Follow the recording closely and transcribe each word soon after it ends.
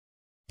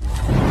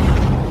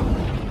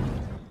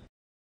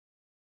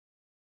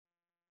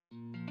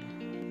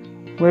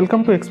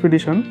Welcome to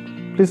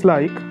Expedition. Please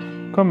like,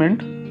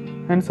 comment,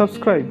 and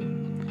subscribe,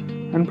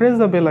 and press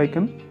the bell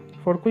icon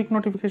for quick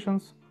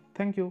notifications.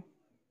 Thank you.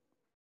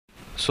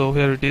 So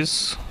here it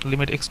is,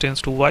 limit x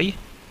tends to y,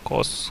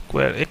 cos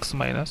square x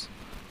minus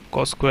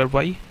cos square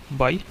y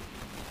by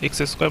x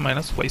square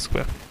minus y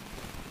square.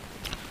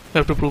 We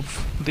have to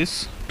prove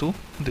this to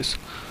this.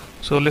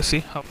 So let's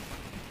see how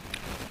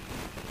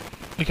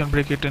we can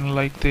break it in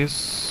like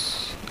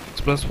this: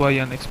 x plus y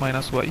and x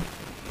minus y,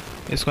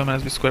 a square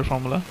minus b square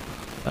formula,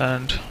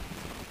 and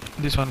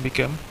this one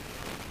became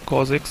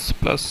cos x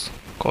plus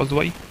cos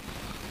y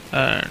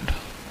and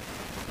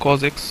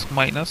cos x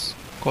minus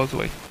cos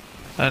y.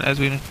 And as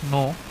we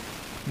know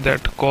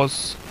that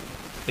cos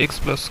x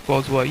plus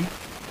cos y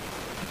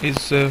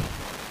is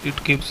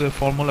it gives a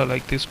formula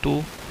like this: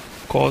 2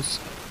 cos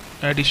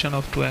addition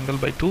of 2 angle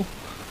by 2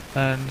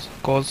 and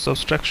cos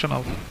subtraction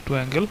of 2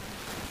 angle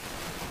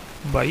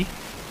by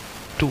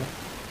 2.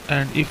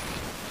 And if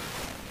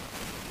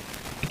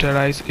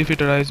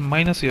it arises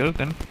minus here,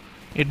 then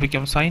it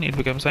becomes sine,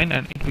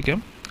 and it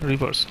became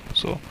reverse.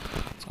 So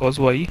cos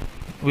y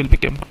will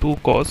become 2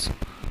 cos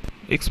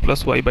x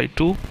plus y by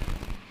 2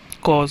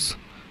 cos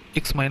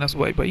x minus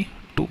y by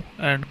 2,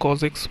 and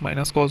cos x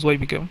minus cos y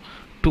become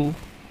 2,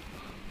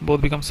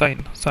 both become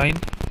sine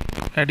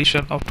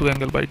addition of 2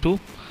 angle by 2,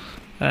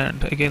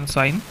 and again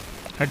sine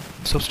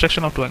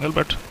subtraction of 2 angle,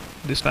 but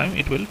this time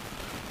it will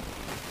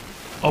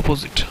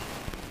opposite,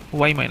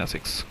 y minus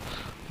x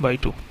by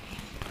 2.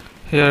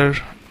 Here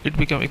it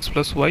become x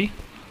plus y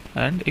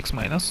and x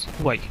minus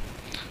y.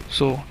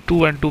 So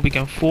 2 and 2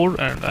 become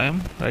 4, and I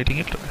am writing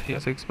it here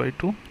as x by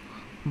 2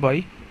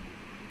 by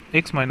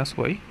x minus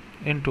y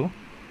into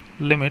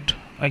limit.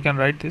 I can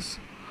write this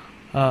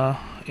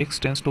x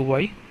tends to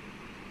y,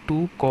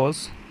 2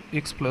 cos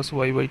x plus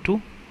y by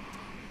 2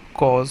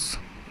 cos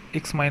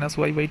x minus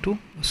y by 2.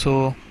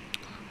 So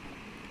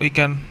we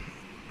can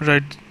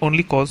write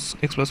only cos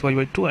x plus y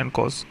by 2 and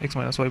cos x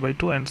minus y by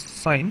 2, and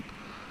sine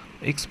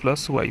x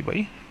plus y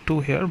by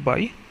 2 here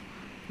by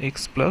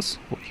x plus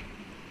y.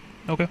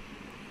 Okay,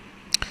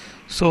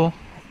 so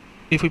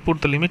if we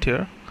put the limit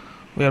here,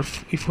 we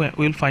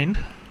will find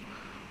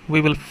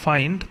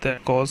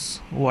that cos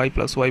y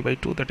plus y by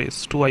 2, that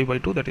is 2y by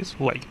 2, that is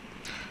y,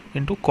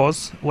 into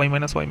cos y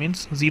minus y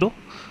means 0,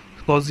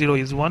 cos 0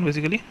 is 1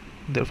 basically,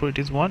 therefore it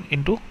is 1,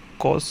 into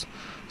cos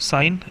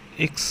sine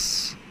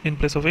x, in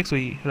place of x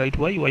we write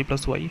y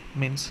plus y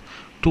means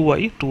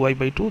 2y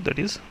by 2, that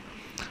is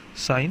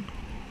sine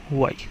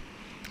y.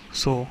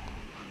 So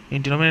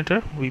in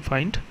denominator we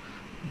find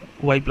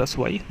y plus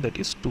y, that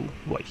is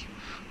 2y.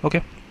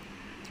 Okay,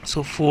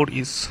 so 4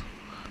 is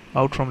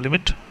out from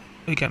limit.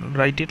 We can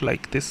write it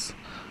like this: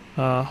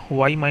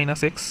 y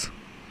minus x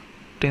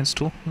tends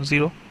to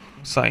 0,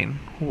 sine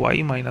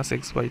y minus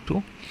x by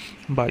 2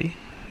 by,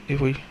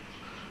 if we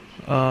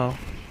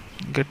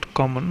get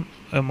common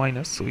a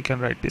minus, so we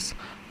can write this,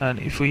 and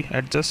if we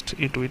adjust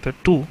it with a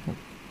 2,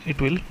 it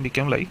will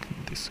become like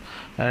this,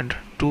 and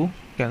 2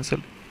 cancel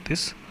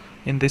this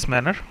in this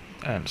manner,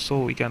 and so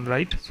we can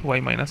write y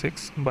minus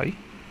x by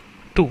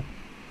 2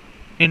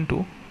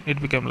 into,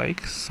 it become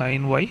like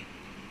sine y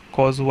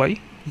cos y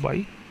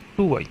by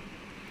 2y.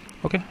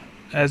 Okay,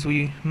 as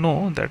we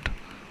know that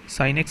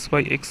sine x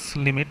by x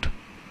limit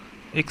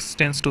x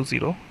tends to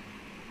 0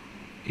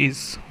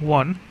 is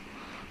 1,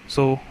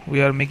 so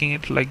we are making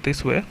it like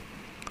this way.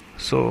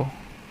 So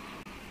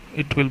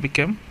it will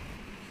become,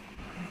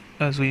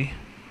 as we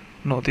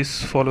know,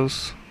 this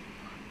follows,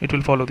 it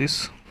will follow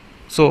this.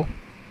 So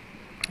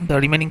the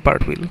remaining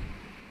part will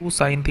 2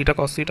 sin theta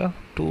cos theta,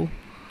 2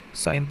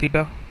 sin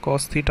theta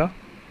cos theta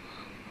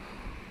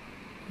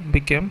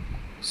became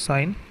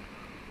sine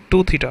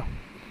 2 theta,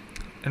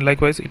 and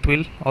likewise it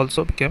will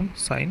also become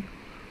sine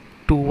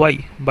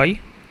 2y by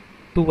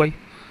 2y.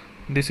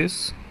 This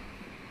is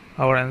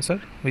our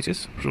answer, which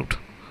is root.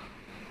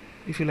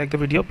 If you like the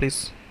video,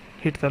 please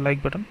hit the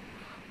like button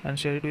and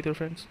share it with your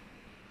friends.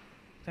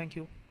 Thank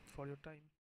you for your time.